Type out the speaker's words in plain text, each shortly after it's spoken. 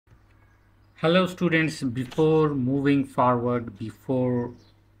Hello students, before moving forward, before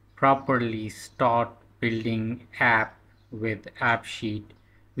properly start building app with AppSheet,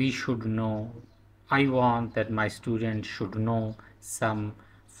 we should know, I want that my students should know some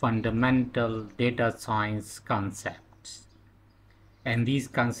fundamental data science concepts. And these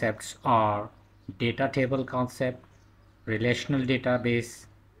concepts are data table concept, relational database,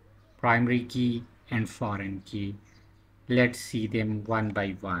 primary key, and foreign key. Let's see them one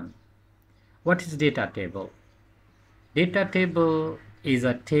by one. What is data table? Data table is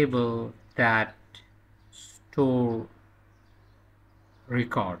a table that store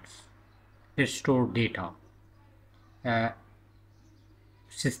records, that store data uh,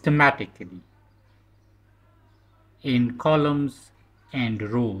 systematically in columns and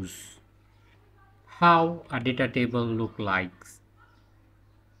rows. How a data table look like?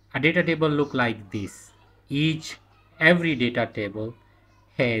 A data table look like this. Every data table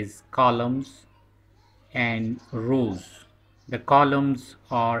has columns and rows. The columns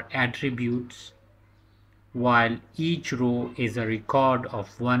are attributes while each row is a record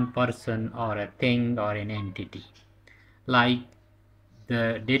of one person or a thing or an entity. Like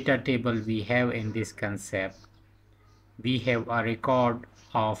the data table we have in this concept, we have a record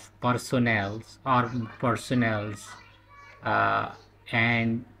of personnels uh,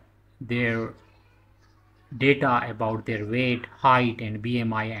 and their data about their weight, height, and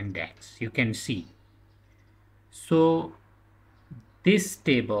BMI index. You can see. So this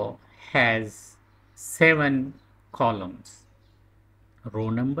table has 7 columns: row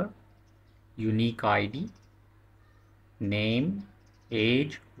number, unique ID, name,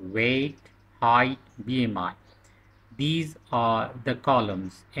 age, weight, height, BMI. These are the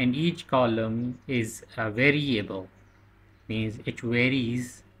columns, and each column is a variable, means it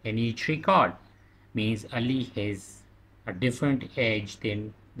varies in each record, means Ali has a different age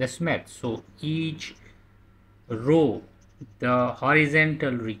than the Smith. So each row, the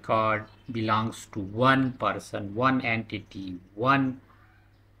horizontal record belongs to one person, one entity, one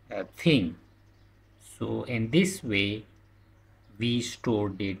thing. So in this way we store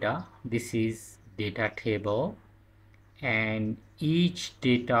data. This is data table, and each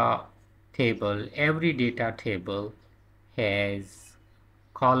data table, every data table has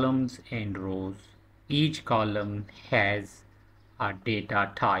columns and rows. Each column has a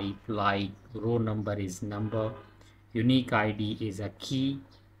data type, like row number is number, unique ID is a key,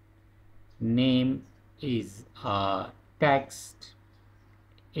 name is a text,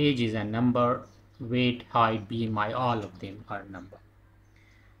 age is a number, weight, height, BMI, all of them are number.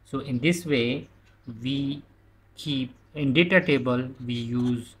 So in this way we keep in data table, we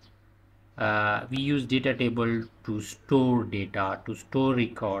use data table to store data, to store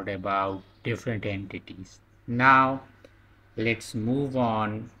record about different entities. Now let's move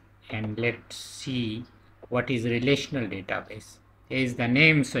on and let's see what is relational database. As the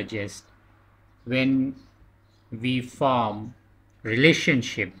name suggests, when we form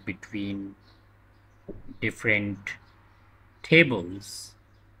relationship between different tables,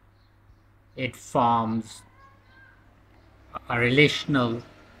 it forms a relational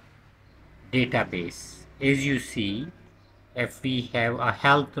database. As you see, if we have a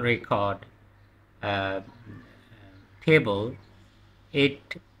health record uh, table, it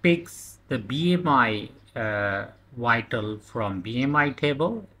picks the BMI vital from BMI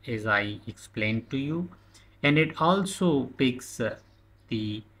table, as I explained to you, and it also picks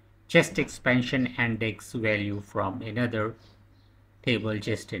the chest expansion index value from another table,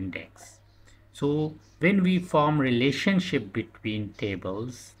 chest index. So when we form relationship between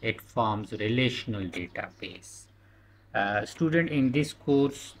tables, it forms relational database. Student, in this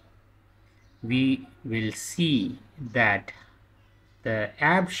course we will see that the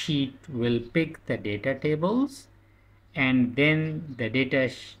app sheet will pick the data tables, and then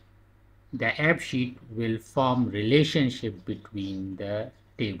the app sheet will form relationship between the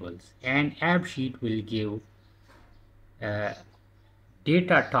tables, and app sheet will give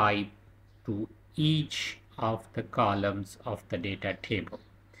data type to each of the columns of the data table.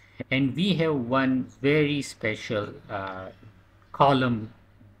 And we have one very special column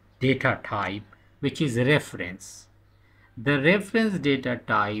data type, which is reference. The reference data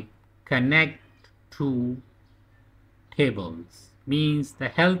type connect to tables, means the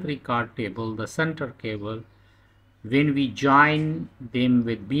health record table, the center table, when we join them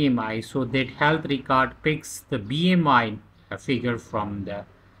with BMI, so that health record picks the BMI figure from the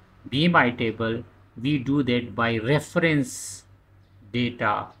BMI table, we do that by reference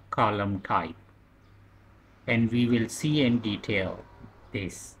data column type, and we will see in detail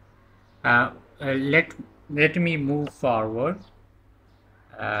this. Let me move forward.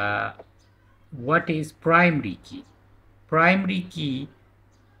 what is primary key? Primary key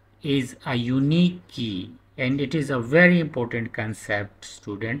is a unique key, and it is a very important concept,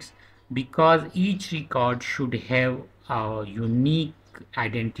 students, because each record should have a unique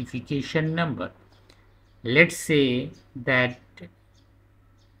identification number. Let's say that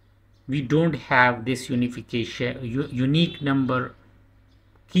we don't have this unique number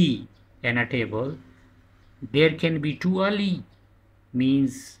key in a table. There can be two early,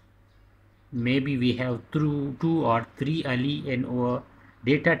 means maybe we have two or three early in our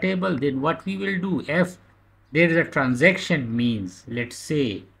data table. Then what we will do, if there is a transaction, means let's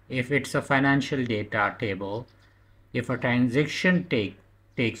say if it's a financial data table, if a transaction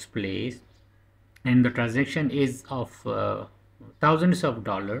takes place and the transaction is of thousands of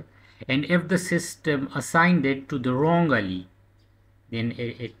dollars, and if the system assigned it to the wrong early, then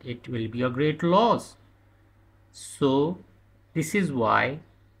it will be a great loss. So this is why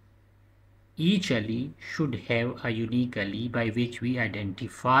each alley should have a unique alley by which we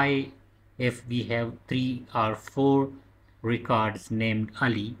identify. If we have 3 or 4 records named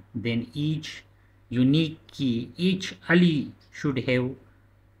alley, then each unique key, each alley should have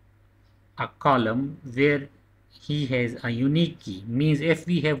a column where he has a unique key. Means if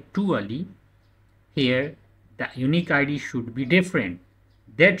we have 2 alley, here the unique ID should be different.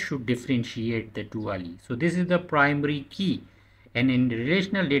 That should differentiate the 2 alley. So this is the primary key. And in the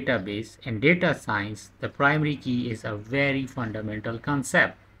relational database and data science, the primary key is a very fundamental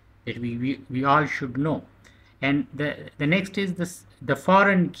concept that we all should know. And the next is the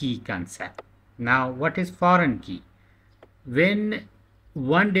foreign key concept. Now, what is foreign key? When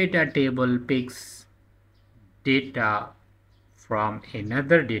one data table picks data from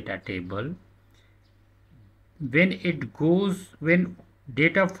another data table, when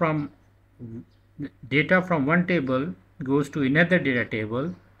data from one table goes to another data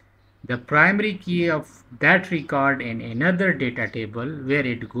table, the primary key of that record in another data table where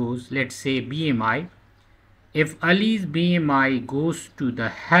it goes, let's say BMI, if Ali's BMI goes to the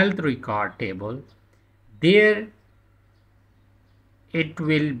health record table, there it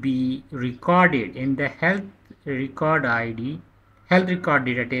will be recorded in the health record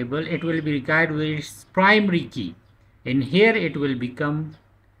data table. It will be recorded with its primary key, and here it will become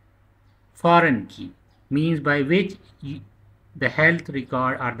foreign key, means by which the health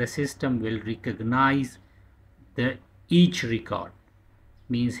record or the system will recognize each record,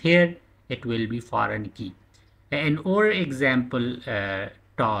 means here it will be foreign key. And our example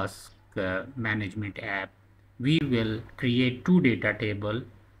task management app, we will create 2 data table,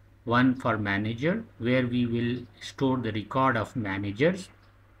 one for manager where we will store the record of managers.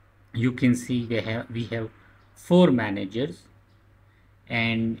 You can see we have 4 managers,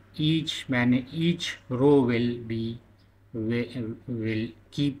 and each row will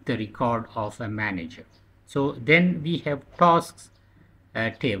keep the record of a manager. So then we have tasks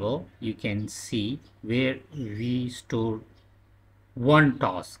table, you can see, where we store one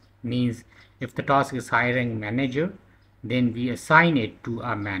task, means if the task is hiring manager, then we assign it to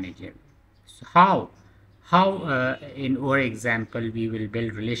a manager. So how in our example we will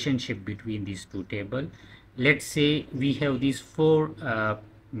build relationship between these two tables. Let's say we have these 4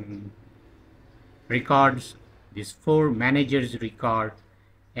 records, these 4 managers record,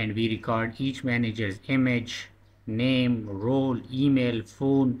 and we record each manager's image, name, role, email,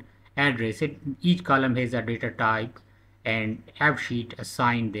 phone, address. Each column has a data type, and app sheet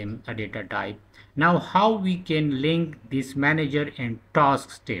assign them a data type. Now how we can link this manager and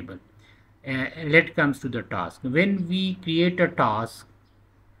tasks table? Let's comes to the task. When we create a task,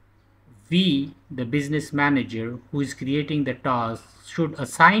 we, the business manager who is creating the task, should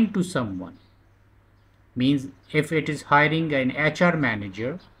assign to someone. Means if it is hiring an HR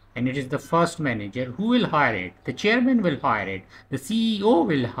manager and it is the first manager, who will hire it? The chairman will hire it, the CEO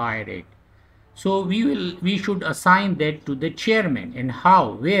will hire it. So we should assign that to the chairman. And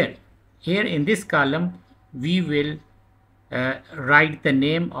how? Where? Here in this column we will write the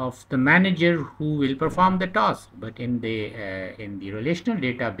name of the manager who will perform the task. But in the relational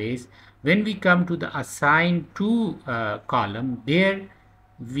database, when we come to the assign to column, there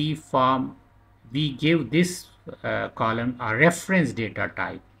we give this column a reference data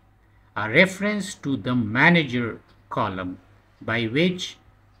type, a reference to the manager column, by which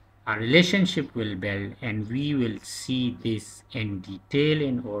a relationship will build, and we will see this in detail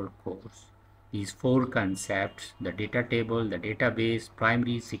in our course. These 4 concepts: the data table, the database,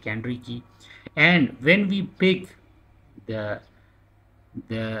 primary, secondary key. And when we pick the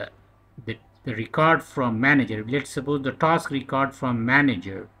record from manager, let's suppose the task record from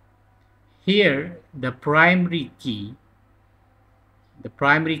manager, here the primary key The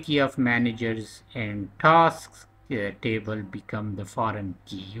primary key of managers and tasks table become the foreign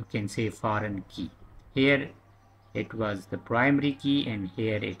key. You can say foreign key. Here it was the primary key and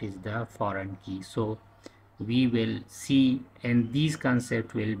here it is the foreign key. So we will see, and these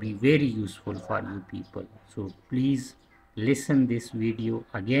concepts will be very useful for you people. So please listen this video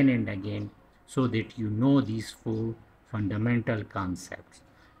again and again so that you know these four fundamental concepts.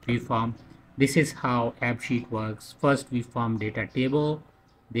 We form, this is how app sheet works. First we form data table,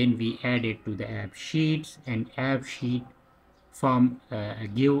 then we add it to the app sheets, and app sheet form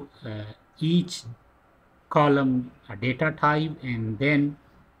give each column a data type, and then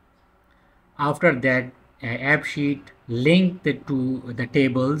after that app sheet link the to the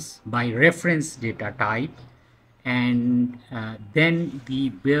tables by reference data type, and then we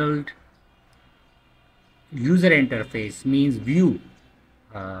build user interface, means view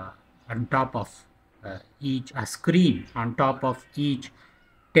on top of each a screen on top of each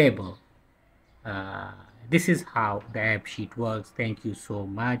table. This is how the app sheet works. Thank you so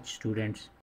much, students.